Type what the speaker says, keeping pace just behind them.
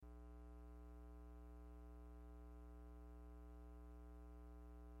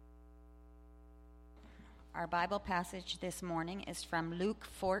Our Bible passage this morning is from Luke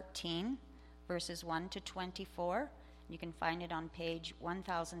 14, verses 1 to 24. You can find it on page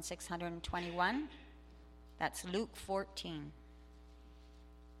 1621. That's Luke 14.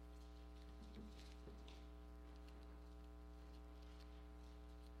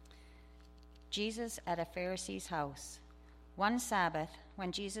 Jesus at a Pharisee's house. One Sabbath,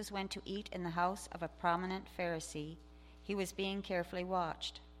 when Jesus went to eat in the house of a prominent Pharisee, he was being carefully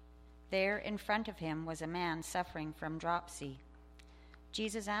watched. There in front of him was a man suffering from dropsy.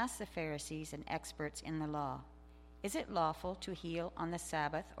 Jesus asked the Pharisees and experts in the law, "Is it lawful to heal on the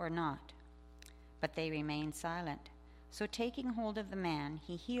Sabbath or not?" But they remained silent. So taking hold of the man,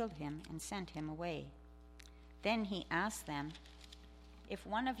 he healed him and sent him away. Then he asked them, "If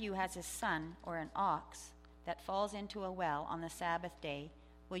one of you has a son or an ox that falls into a well on the Sabbath day,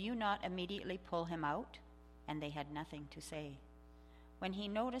 will you not immediately pull him out?" And they had nothing to say. When he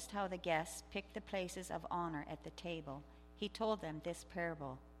noticed how the guests picked the places of honor at the table, he told them this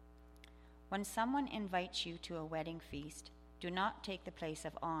parable. "When someone invites you to a wedding feast, do not take the place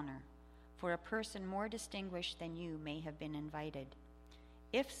of honor, for a person more distinguished than you may have been invited.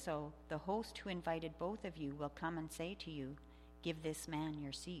 If so, the host who invited both of you will come and say to you, 'Give this man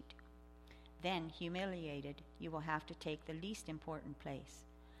your seat.' Then, humiliated, you will have to take the least important place.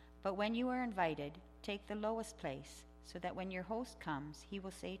 But when you are invited, take the lowest place, so that when your host comes, he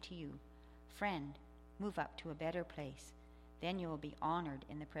will say to you, 'Friend, move up to a better place.' Then you will be honored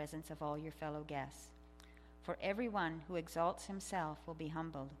in the presence of all your fellow guests. For everyone who exalts himself will be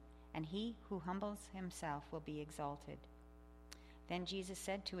humbled, and he who humbles himself will be exalted." Then Jesus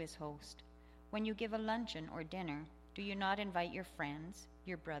said to his host, "When you give a luncheon or dinner, do you not invite your friends,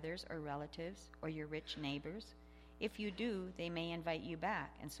 your brothers or relatives, or your rich neighbors? If you do, they may invite you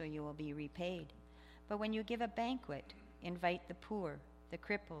back, and so you will be repaid. But when you give a banquet, invite the poor, the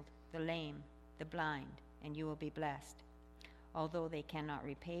crippled, the lame, the blind, and you will be blessed. Although they cannot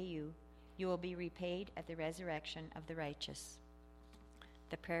repay you, you will be repaid at the resurrection of the righteous."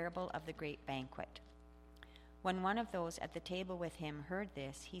 The parable of the great banquet. When one of those at the table with him heard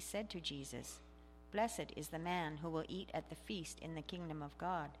this, he said to Jesus, "Blessed is the man who will eat at the feast in the kingdom of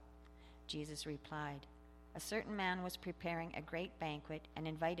God." Jesus replied, "A certain man was preparing a great banquet and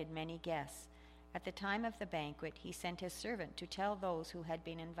invited many guests. At the time of the banquet, he sent his servant to tell those who had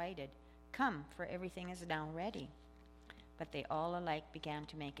been invited, 'Come, for everything is now ready.' But they all alike began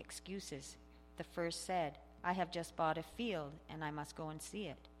to make excuses. The first said, 'I have just bought a field, and I must go and see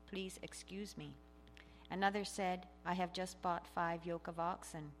it. Please excuse me.' Another said, 'I have just bought 5 yoke of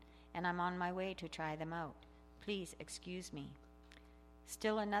oxen, and I'm on my way to try them out. Please excuse me.'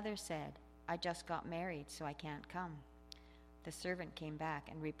 Still another said, 'I just got married, so I can't come.' The servant came back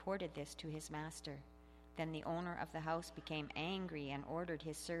and reported this to his master. Then the owner of the house became angry and ordered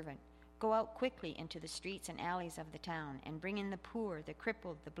his servant, 'Go out quickly into the streets and alleys of the town, and bring in the poor, the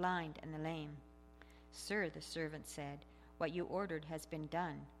crippled, the blind, and the lame.' 'Sir,' the servant said, 'what you ordered has been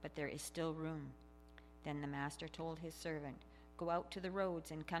done, but there is still room.' Then the master told his servant, 'Go out to the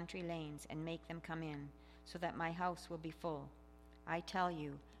roads and country lanes and make them come in, so that my house will be full. I tell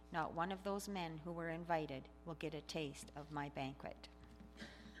you, not one of those men who were invited will get a taste of my banquet.'"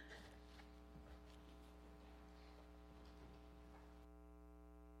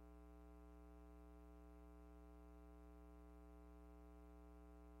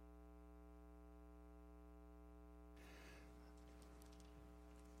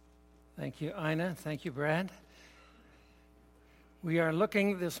 Thank you, Ina. Thank you, Brad. We are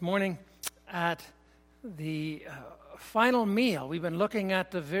looking this morning at the final meal. We've been looking at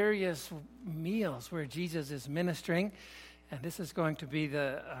the various meals where Jesus is ministering, and this is going to be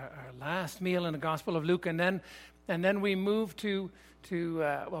our last meal in the Gospel of Luke. And then we move to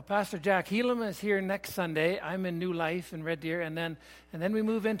Pastor Jack Helam is here next Sunday. I'm in New Life in Red Deer, and then we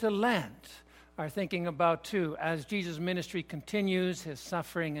move into Lent. Are thinking about too, as Jesus' ministry continues, his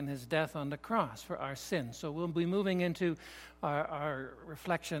suffering and his death on the cross for our sins. So we'll be moving into our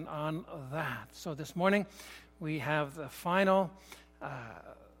reflection on that. So this morning we have the final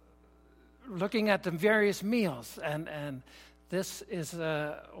looking at the various meals, and this is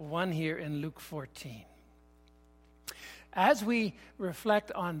one here in Luke 14. As we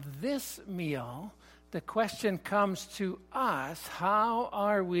reflect on this meal, the question comes to us, how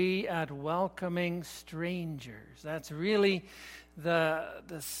are we at welcoming strangers? That's really the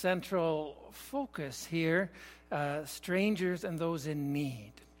central focus here, strangers and those in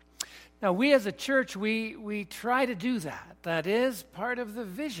need. Now, we as a church, we try to do that. That is part of the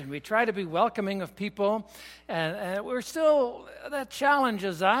vision. We try to be welcoming of people, and we're still, that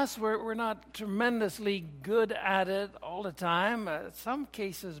challenges us. We're not tremendously good at it all the time, some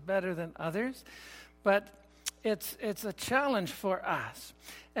cases better than others. But it's a challenge for us.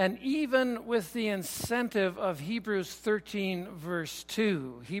 And even with the incentive of Hebrews 13, verse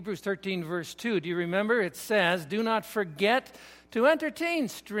 2. Hebrews 13, verse 2, do you remember? It says, "Do not forget to entertain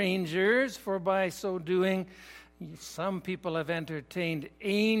strangers, for by so doing, some people have entertained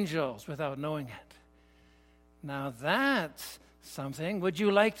angels without knowing it." Now that's something. Would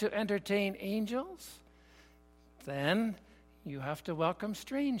you like to entertain angels? Then you have to welcome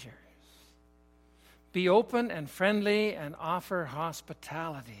strangers. Be open and friendly and offer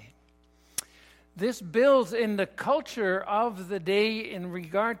hospitality. This builds in the culture of the day in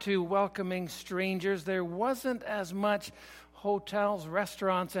regard to welcoming strangers. There wasn't as much hotels,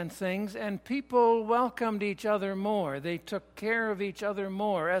 restaurants, and things, and people welcomed each other more. They took care of each other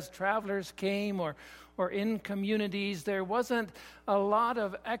more. As travelers came or in communities, there wasn't a lot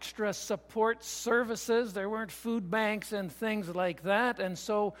of extra support services. There weren't food banks and things like that, and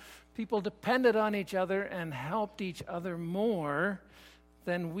so people depended on each other and helped each other more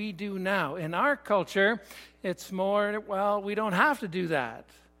than we do now. In our culture, it's more, well, we don't have to do that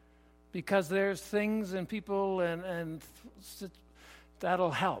because there's things and people and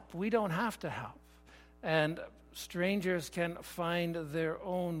that'll help. We don't have to help. And strangers can find their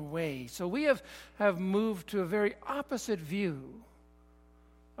own way. So we have moved to a very opposite view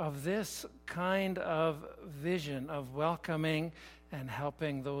of this kind of vision of welcoming and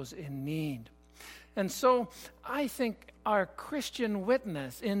helping those in need. And so I think our Christian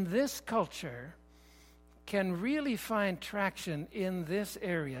witness in this culture can really find traction in this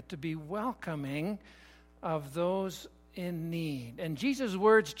area to be welcoming of those in need. And Jesus'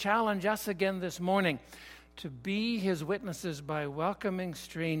 words challenge us again this morning to be his witnesses by welcoming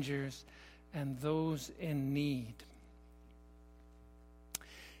strangers and those in need.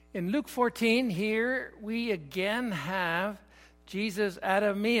 In Luke 14, here we again have Jesus at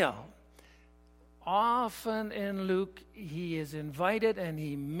a meal. Often in Luke, he is invited and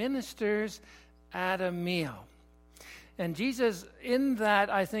he ministers at a meal. And Jesus, in that,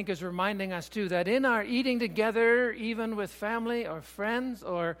 I think, is reminding us too that in our eating together, even with family or friends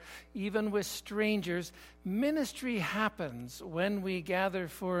or even with strangers, ministry happens when we gather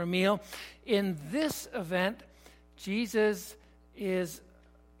for a meal. In this event, Jesus is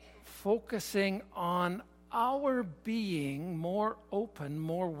focusing on our being more open,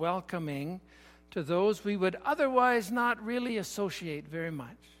 more welcoming to those we would otherwise not really associate very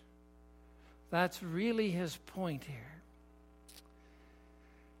much. That's really his point here.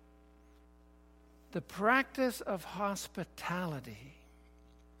 The practice of hospitality,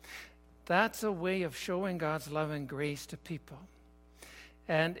 that's a way of showing God's love and grace to people.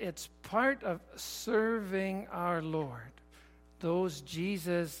 And it's part of serving our Lord, those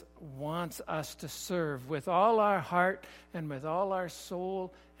Jesus wants us to serve with all our heart and with all our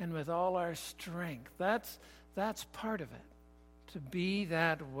soul and with all our strength. That's part of it, to be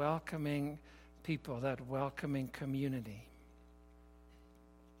that welcoming people, that welcoming community.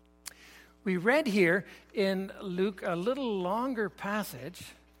 We read here in Luke a little longer passage,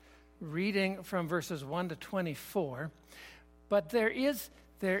 reading from verses 1 to 24, but there is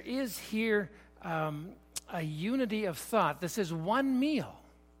here a unity of thought. This is one meal.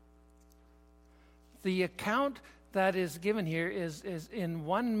 The account that is given here is in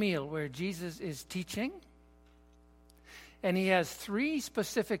one meal where Jesus is teaching. And he has 3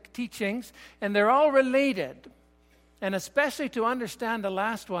 specific teachings, and they're all related. And especially to understand the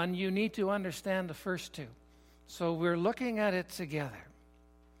last one, you need to understand the first 2. So we're looking at it together.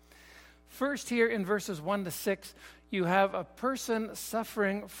 First, here in verses 1 to 6, you have a person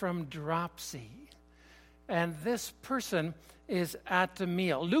suffering from dropsy. And this person is at the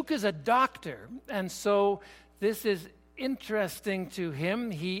meal. Luke is a doctor, and so this is interesting to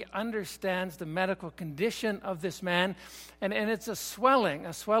him. He understands the medical condition of this man, and it's a swelling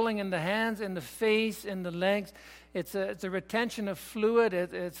in the hands, in the face, in the legs. It's a retention of fluid.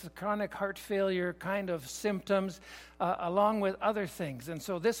 It's a chronic heart failure kind of symptoms, along with other things. And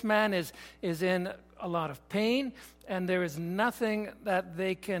so this man is in a lot of pain, and there is nothing that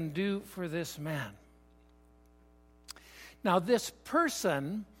they can do for this man. Now, this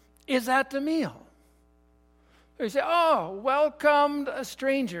person is at the meal. You say, oh, welcomed a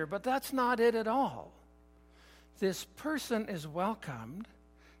stranger, but that's not it at all. This person is welcomed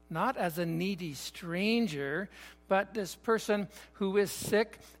not as a needy stranger, but this person who is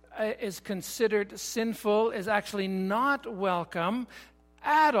sick, is considered sinful, is actually not welcome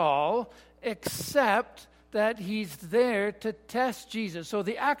at all, except that he's there to test Jesus. So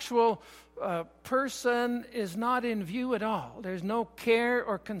the actual person is not in view at all. There's no care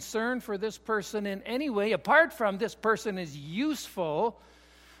or concern for this person in any way, apart from this person is useful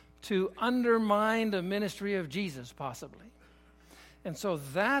to undermine the ministry of Jesus, possibly. And so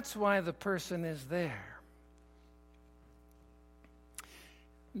that's why the person is there.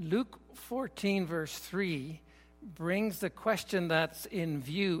 Luke 14, verse 3, brings the question that's in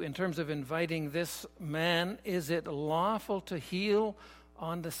view in terms of inviting this man: is it lawful to heal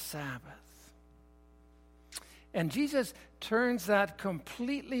on the Sabbath? And Jesus turns that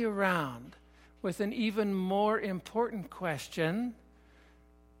completely around with an even more important question.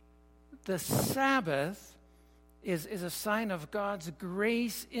 The Sabbath is a sign of God's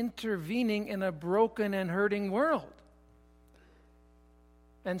grace intervening in a broken and hurting world.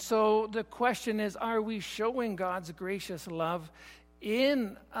 And so the question is, are we showing God's gracious love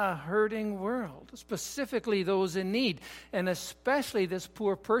in a hurting world, specifically those in need, and especially this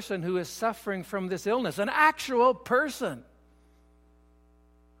poor person who is suffering from this illness, an actual person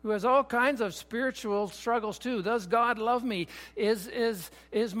who has all kinds of spiritual struggles too? Does God love me? Is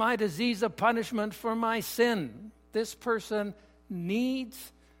my disease a punishment for my sin? This person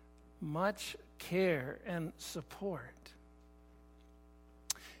needs much care and support.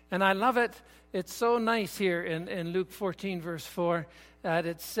 And I love it. It's so nice here in Luke 14, verse 4, that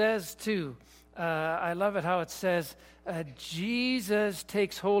it says too, I love it how it says, Jesus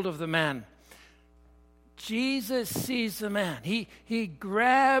takes hold of the man. Jesus sees the man. He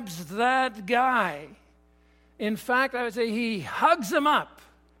grabs that guy. In fact, I would say he hugs him up.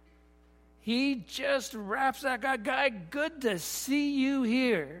 He just wraps that guy, good to see you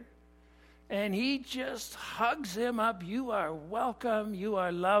here. And he just hugs him up. You are welcome. You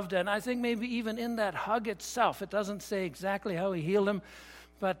are loved. And I think maybe even in that hug itself, it doesn't say exactly how he healed him,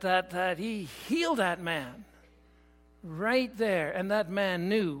 but that he healed that man right there. And that man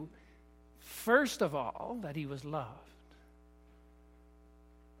knew, first of all, that he was loved.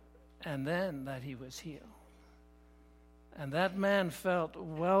 And then that he was healed. And that man felt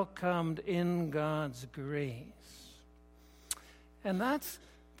welcomed in God's grace. And that's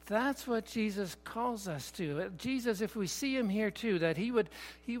what Jesus calls us to. Jesus, if we see him here too, that he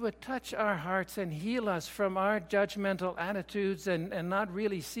would touch our hearts and heal us from our judgmental attitudes and not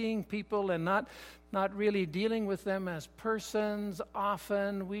really seeing people and not really dealing with them as persons.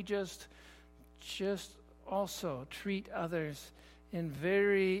 Often we just also treat others in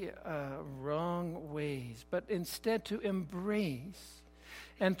very wrong ways, but instead to embrace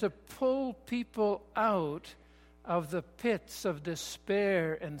and to pull people out of the pits of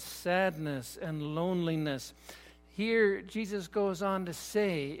despair and sadness and loneliness. Here, Jesus goes on to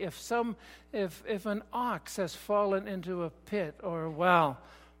say, if an ox has fallen into a pit or a well,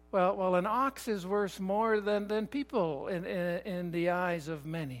 an ox is worth more than people in the eyes of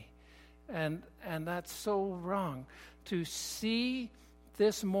many, and that's so wrong. To see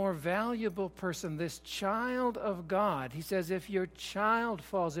this more valuable person, this child of God, he says, if your child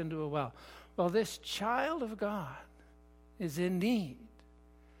falls into a well, this child of God is in need.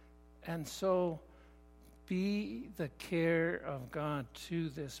 And so be the care of God to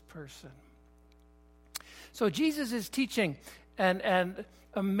this person. So Jesus is teaching an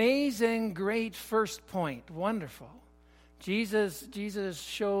amazing, great first point. Wonderful. Jesus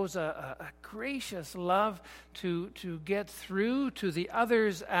shows a gracious love to get through to the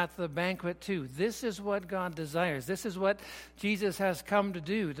others at the banquet too. This is what God desires. This is what Jesus has come to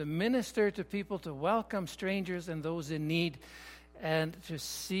do, to minister to people, to welcome strangers and those in need, and to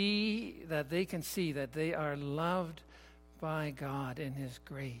see that they can see that they are loved by God in his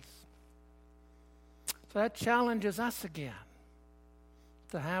grace. So that challenges us again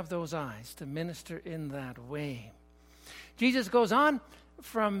to have those eyes, to minister in that way. Jesus goes on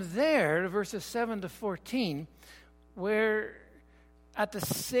from there to verses 7 to 14, where at the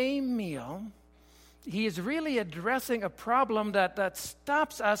same meal, he is really addressing a problem that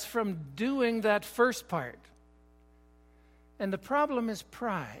stops us from doing that first part. And the problem is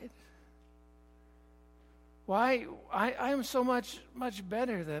pride. Why? I'm so much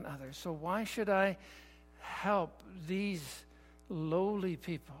better than others, so why should I help these lowly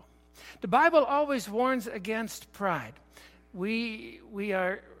people? The Bible always warns against pride. We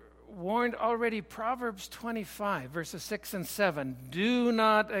are warned already, Proverbs 25, verses 6 and 7. Do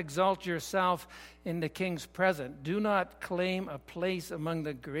not exalt yourself in the king's presence. Do not claim a place among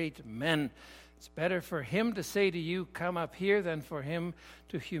the great men. It's better for him to say to you, come up here, than for him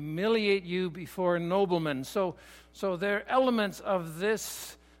to humiliate you before noblemen. So there are elements of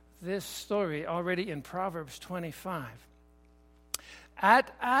this story already in Proverbs 25.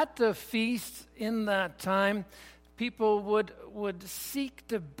 At the feast in that time, people would seek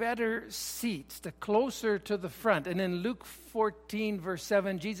the better seats, the closer to the front. And in Luke 14, verse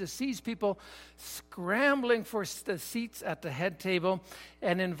 7, Jesus sees people scrambling for the seats at the head table.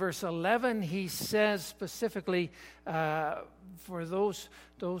 And in verse 11, he says specifically, for those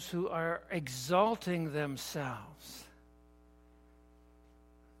who are exalting themselves,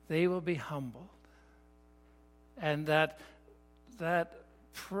 they will be humbled. And that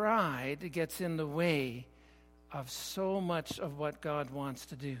pride gets in the way of so much of what God wants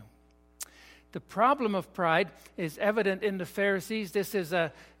to do. The problem of pride is evident in the Pharisees. This is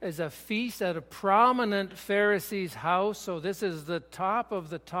a feast at a prominent Pharisee's house. So this is the top of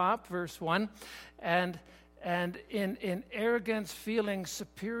the top, verse 1. And in arrogance, feeling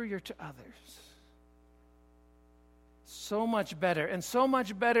superior to others. So much better. And so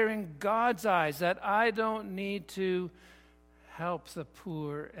much better in God's eyes that I don't need to help the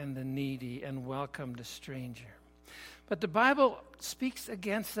poor and the needy and welcome the stranger. But the Bible speaks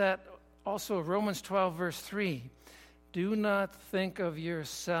against that also. Romans 12, verse 3. Do not think of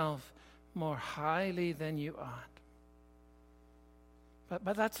yourself more highly than you ought.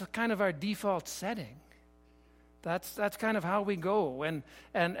 But that's kind of our default setting. That's kind of how we go. And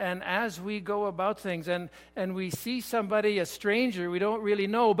as we go about things and we see somebody, a stranger we don't really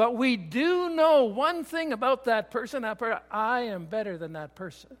know, but we do know one thing about that person, I am better than that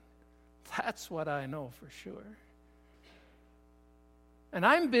person. That's what I know for sure. And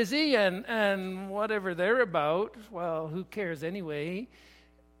I'm busy and whatever they're about, well, who cares anyway?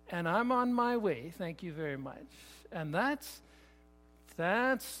 And I'm on my way, thank you very much. And that's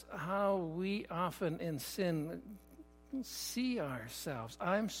how we often in sin see ourselves.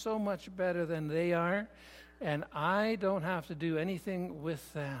 I'm so much better than they are, and I don't have to do anything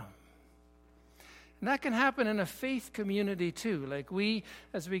with them. And that can happen in a faith community too. Like we,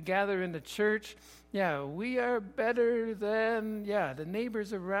 as we gather in the church, we are better than, the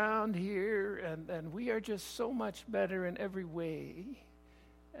neighbors around here, and we are just so much better in every way.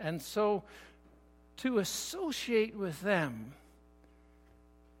 And so to associate with them,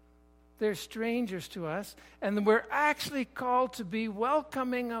 they're strangers to us, and we're actually called to be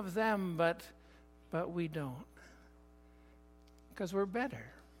welcoming of them, but we don't, because we're better.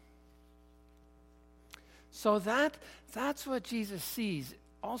 So that's what Jesus sees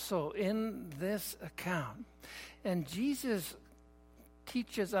also in this account. And Jesus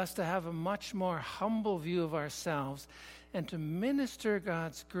teaches us to have a much more humble view of ourselves and to minister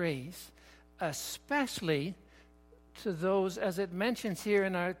God's grace, especially to those, as it mentions here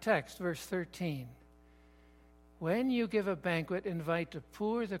in our text, verse 13. When you give a banquet, invite the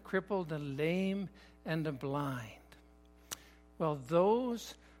poor, the crippled, the lame, and the blind. Well,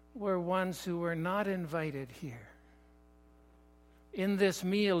 those were ones who were not invited here. In this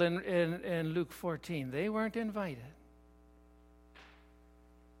meal in Luke 14, they weren't invited.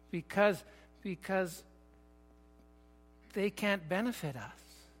 Because they can't benefit us.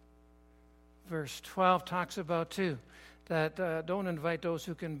 Verse 12 talks about, too, that don't invite those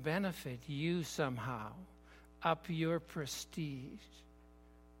who can benefit you somehow, up your prestige,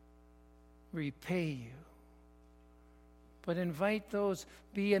 repay you. But invite those,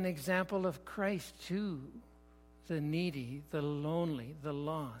 be an example of Christ to the needy, the lonely, the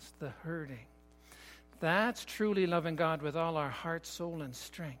lost, the hurting. That's truly loving God with all our heart, soul, and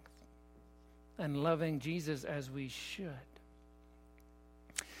strength, and loving Jesus as we should.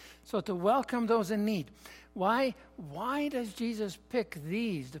 So to welcome those in need. Why does Jesus pick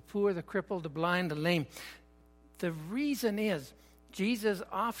these, the poor, the crippled, the blind, the lame? The reason is Jesus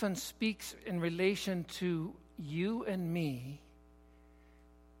often speaks in relation to you and me.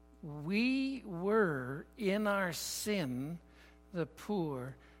 We were in our sin, the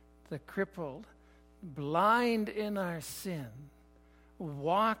poor, the crippled, blind in our sin,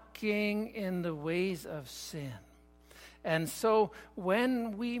 walking in the ways of sin. And so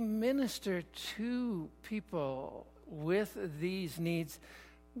when we minister to people with these needs,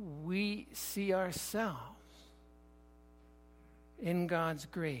 we see ourselves in God's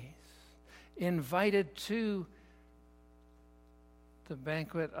grace, invited to the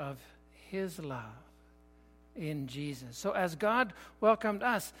banquet of His love in Jesus. So as God welcomed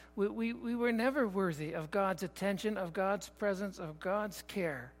us, we were never worthy of God's attention, of God's presence, of God's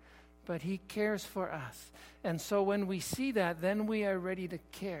care. But He cares for us. And so when we see that, then we are ready to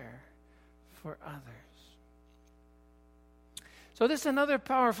care for others. So this is another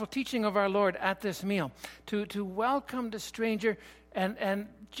powerful teaching of our Lord at this meal, to welcome the stranger. And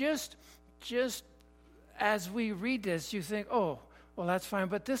just as we read this, you think, oh, well, that's fine.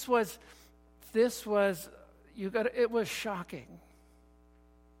 But it was shocking.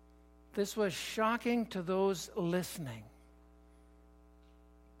 this was shocking to those listening.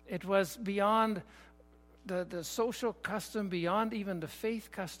 It was beyond the social custom, beyond even the faith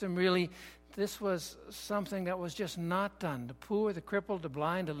custom, really. This was something that was just not done. The poor, the crippled, the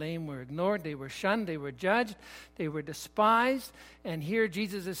blind, the lame were ignored. They were shunned. They were judged. They were despised. And here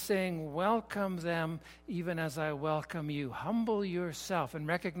Jesus is saying, welcome them even as I welcome you. Humble yourself and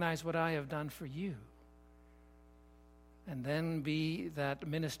recognize what I have done for you. And then be that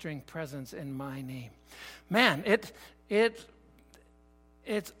ministering presence in my name. Man, it's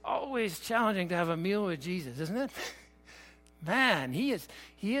always challenging to have a meal with Jesus, isn't it? Man, he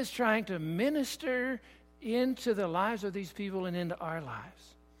is trying to minister into the lives of these people and into our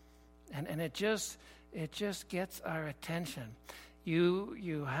lives. And it just gets our attention.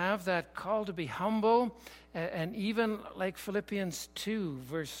 You have that call to be humble, and even like Philippians 2,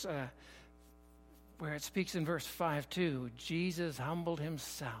 verse where it speaks in verse 5 too, Jesus humbled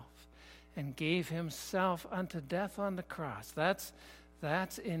himself and gave himself unto death on the cross. That's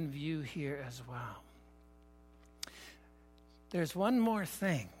in view here as well. There's one more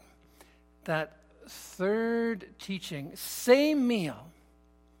thing. That third teaching, same meal.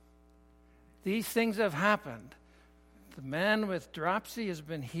 These things have happened. The man with dropsy has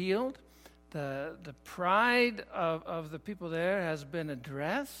been healed. The pride of the people there has been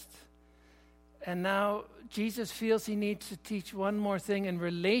addressed. And now Jesus feels he needs to teach one more thing in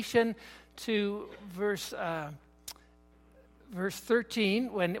relation to verse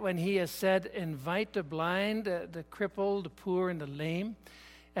 13, when he has said, invite the blind, the crippled, the poor, and the lame.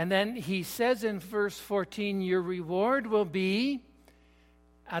 And then he says in verse 14, your reward will be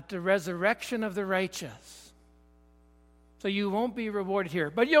at the resurrection of the righteous. So you won't be rewarded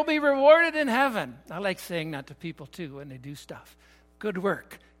here, but you'll be rewarded in heaven. I like saying that to people too when they do stuff. Good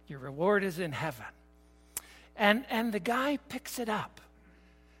work. Your reward is in heaven. And the guy picks it up.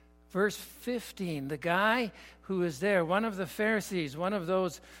 Verse 15, the guy who is there, one of the Pharisees, one of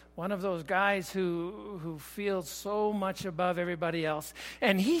those guys who feels so much above everybody else.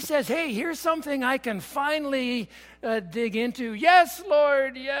 And he says, hey, here's something I can finally dig into. Yes,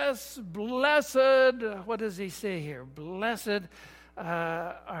 Lord, yes, blessed. What does he say here? Blessed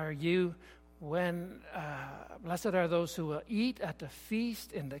are you when, blessed are those who will eat at the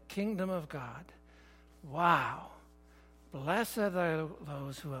feast in the kingdom of God. Wow. Blessed are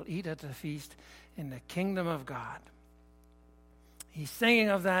those who will eat at the feast in the kingdom of God. He's singing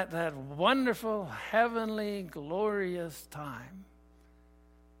of that wonderful, heavenly, glorious time.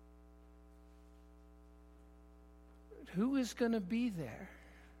 Who is going to be there?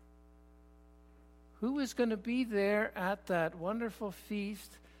 Who is going to be there at that wonderful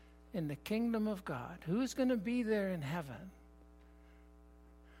feast in the kingdom of God? Who is going to be there in heaven?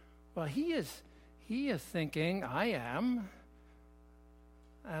 Well, he is thinking, I am,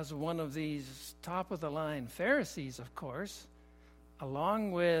 as one of these top-of-the-line Pharisees, of course,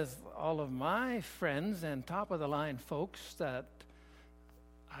 along with all of my friends and top-of-the-line folks that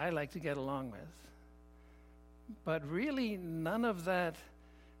I like to get along with. But really, none of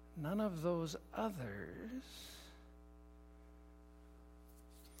those others.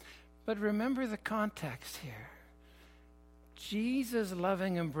 But remember the context here. Jesus'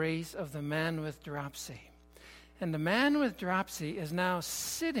 loving embrace of the man with dropsy. And the man with dropsy is now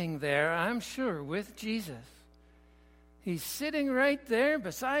sitting there, I'm sure, with Jesus. He's sitting right there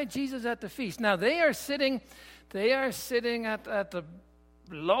beside Jesus at the feast. Now they are sitting at the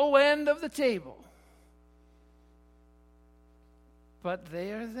low end of the table. But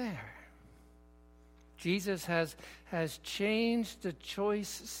they are there. Jesus has changed the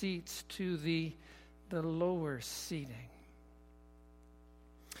choice seats to the lower seating.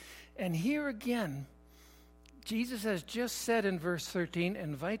 And here again, Jesus has just said in verse 13,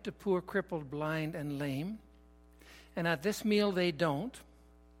 invite the poor, crippled, blind, and lame. And at this meal they don't.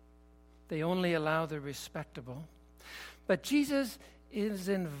 They only allow the respectable. But Jesus is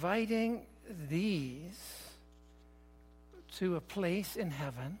inviting these to a place in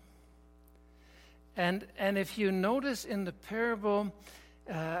heaven. And if you notice in the parable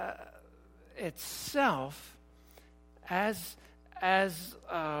itself, as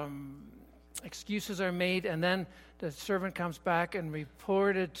excuses are made, and then the servant comes back and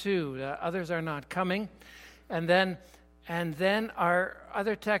reported to, the others are not coming. And then our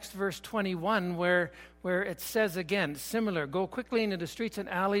other text, verse 21, where it says again, similar, go quickly into the streets and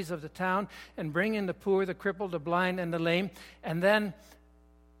alleys of the town and bring in the poor, the crippled, the blind, and the lame. And then,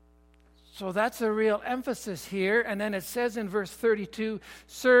 so that's a real emphasis here. And then it says in verse 32,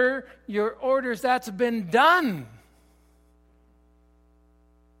 sir, your orders, that's been done.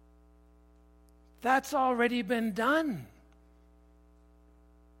 That's already been done.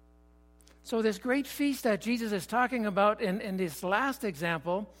 So this great feast that Jesus is talking about in this last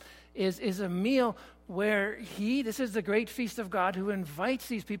example is a meal where this is the great feast of God who invites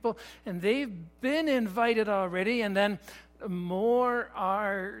these people, and they've been invited already, and then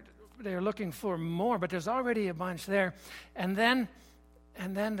they're looking for more, but there's already a bunch there. And then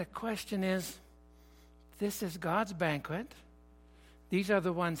the question is, this is God's banquet. These are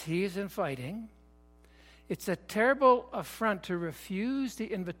the ones he is inviting. It's a terrible affront to refuse the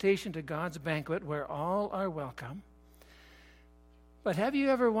invitation to God's banquet where all are welcome. But have you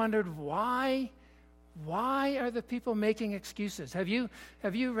ever wondered why are the people making excuses? Have you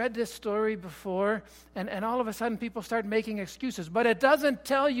read this story before? And all of a sudden people start making excuses. But it doesn't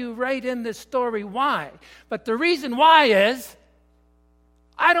tell you right in this story why. But the reason why is,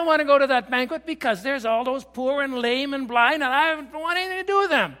 I don't want to go to that banquet because there's all those poor and lame and blind, and I don't want anything to do with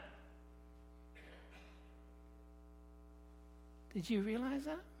them. Did you realize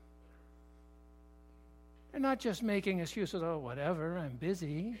that? They're not just making excuses, oh, whatever, I'm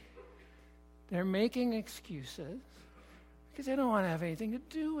busy. They're making excuses because they don't want to have anything to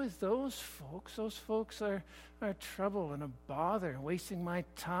do with those folks. Those folks are trouble and a bother, wasting my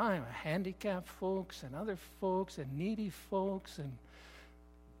time. Handicapped folks and other folks and needy folks, and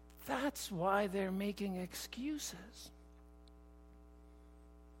that's why they're making excuses.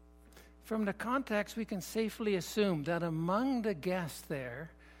 From the context, we can safely assume that among the guests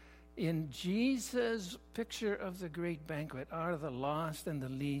there, in Jesus' picture of the great banquet, are the lost and the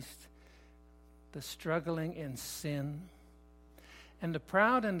least, the struggling in sin. And the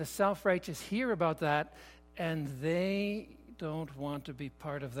proud and the self-righteous hear about that, and they don't want to be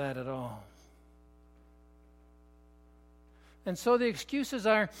part of that at all. And so the excuses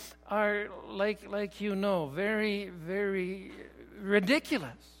are like very, very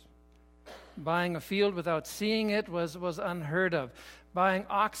ridiculous. Buying a field without seeing it was unheard of. Buying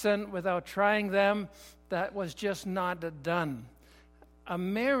oxen without trying them, that was just not done. A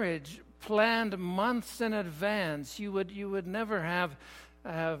marriage planned months in advance, you would never have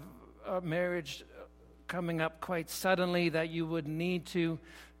a marriage coming up quite suddenly that you would need to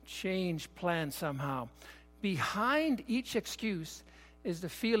change plans somehow. Behind each excuse is the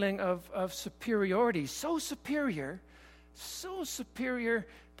feeling of superiority, so superior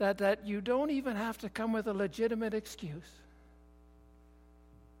that you don't even have to come with a legitimate excuse.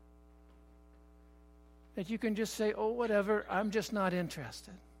 That you can just say, oh, whatever, I'm just not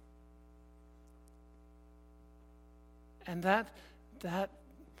interested. And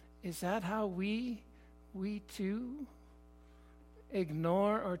is that how we too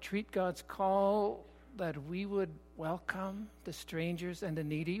ignore or treat God's call that we would welcome the strangers and the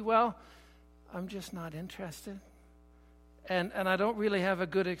needy? Well, I'm just not interested. And I don't really have a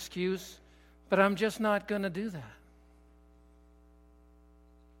good excuse, but I'm just not going to do that.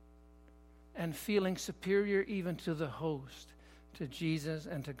 And feeling superior even to the host, to Jesus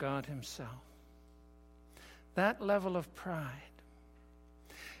and to God himself. That level of pride.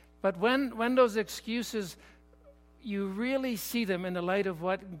 But when those excuses, you really see them in the light of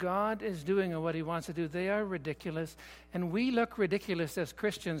what God is doing and what he wants to do, they are ridiculous. And we look ridiculous as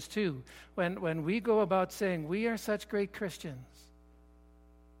Christians too, when we go about saying we are such great Christians,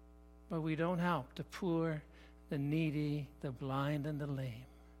 but we don't help the poor, the needy, the blind, and the lame.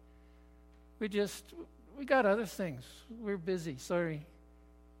 We got other things. We're busy, sorry.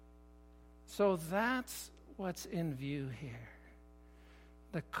 So that's what's in view here.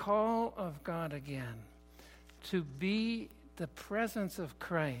 The call of God again to be the presence of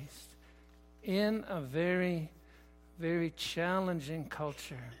Christ in a very, very challenging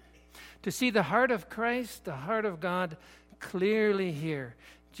culture. To see the heart of Christ, the heart of God clearly here.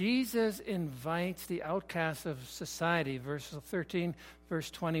 Jesus invites the outcasts of society, verse 13, verse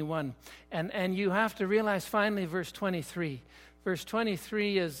 21. And you have to realize finally verse 23. Verse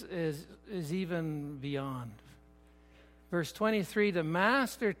 23 is even beyond. Verse 23, the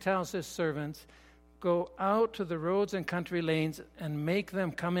master tells his servants, go out to the roads and country lanes and make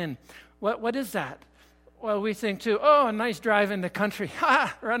them come in. What is that? Well, we think too, oh, a nice drive in the country.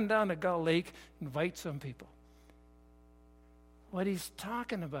 Run down to Gull Lake, invite some people. What he's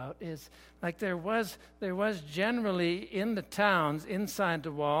talking about is, like there was generally in the towns, inside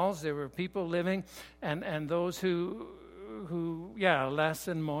the walls, there were people living, and those who less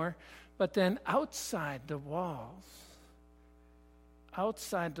and more. But then outside the walls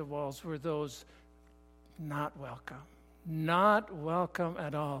were those not welcome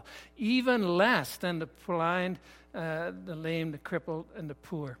at all, even less than the blind, the lame, the crippled, and the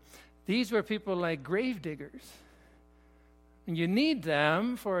poor. These were people like grave diggers. And you need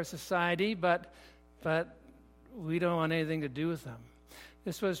them for a society, but we don't want anything to do with them.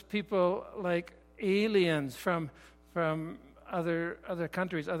 This was people like aliens from other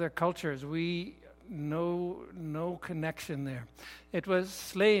countries, other cultures. We no connection there. It was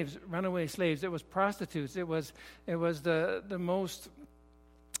slaves, runaway slaves. It was prostitutes. It was the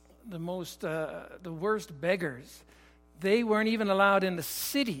worst beggars. They weren't even allowed in the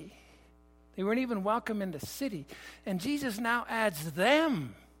city. They weren't even welcome in the city. And Jesus now adds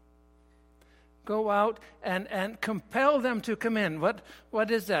them. Go out and compel them to come in.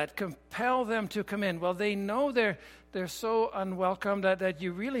 What is that? Compel them to come in. Well, they know they're so unwelcome that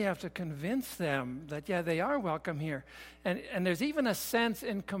you really have to convince them that, yeah, they are welcome here. And there's even a sense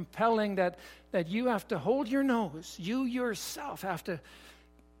in compelling that you have to hold your nose. You yourself have to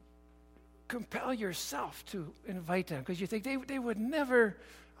compel yourself to invite them, because you think they would never,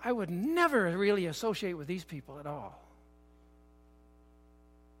 I would never really associate with these people at all.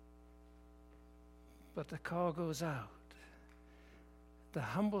 But the call goes out. The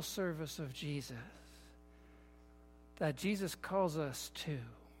humble service of Jesus, that Jesus calls us to.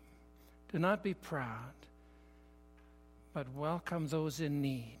 Do not be proud, but welcome those in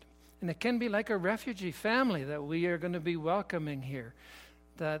need. And it can be like a refugee family that we are going to be welcoming here,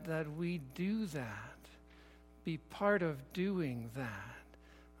 that we do that, be part of doing that.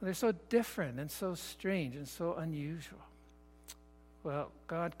 They're so different and so strange and so unusual. Well,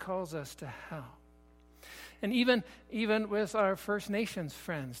 God calls us to help. And even with our First Nations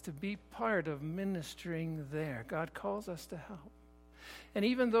friends, to be part of ministering there. God calls us to help. And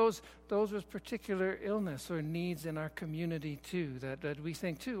even those with particular illness or needs in our community too, that we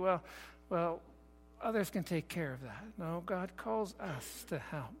think too, well, others can take care of that. No, God calls us to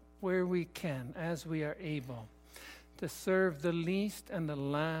help where we can, as we are able, to serve the least and the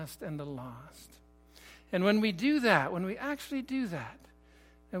last and the lost. And when we do that, when we actually do that,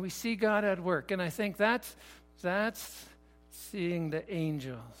 and we see God at work. And I think that's seeing the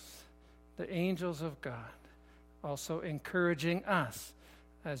angels of God, also encouraging us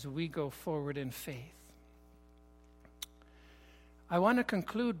as we go forward in faith. I want to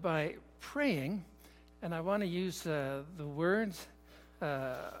conclude by praying, and I want to use the words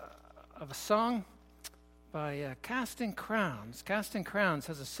of a song by Casting Crowns. Casting Crowns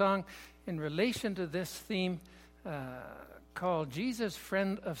has a song in relation to this theme called Jesus,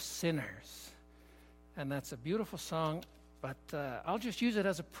 Friend of Sinners. And that's a beautiful song, but I'll just use it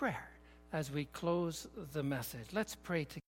as a prayer as we close the message. Let's pray together.